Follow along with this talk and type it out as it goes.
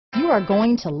are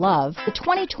going to love the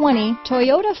 2020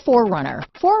 Toyota 4Runner.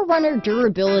 4Runner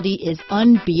durability is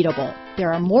unbeatable.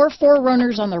 There are more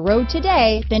 4Runners on the road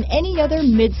today than any other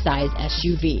midsize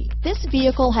SUV. This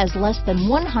vehicle has less than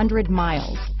 100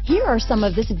 miles. Here are some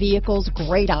of this vehicle's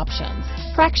great options: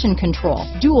 traction control,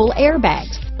 dual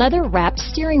airbags, leather-wrapped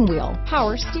steering wheel,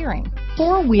 power steering,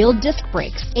 4-wheel disc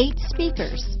brakes, 8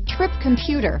 speakers, trip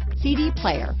computer, CD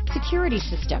player, security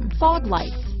system, fog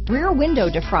lights, rear window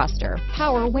defroster,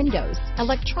 power windows,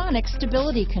 electronic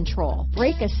stability control,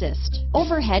 brake assist,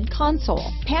 overhead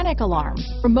console, panic alarm,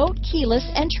 remote keyless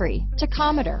entry,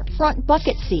 tachometer, front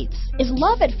bucket seats. Is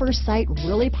love at first sight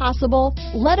really possible?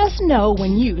 Let us know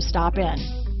when you stop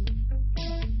in.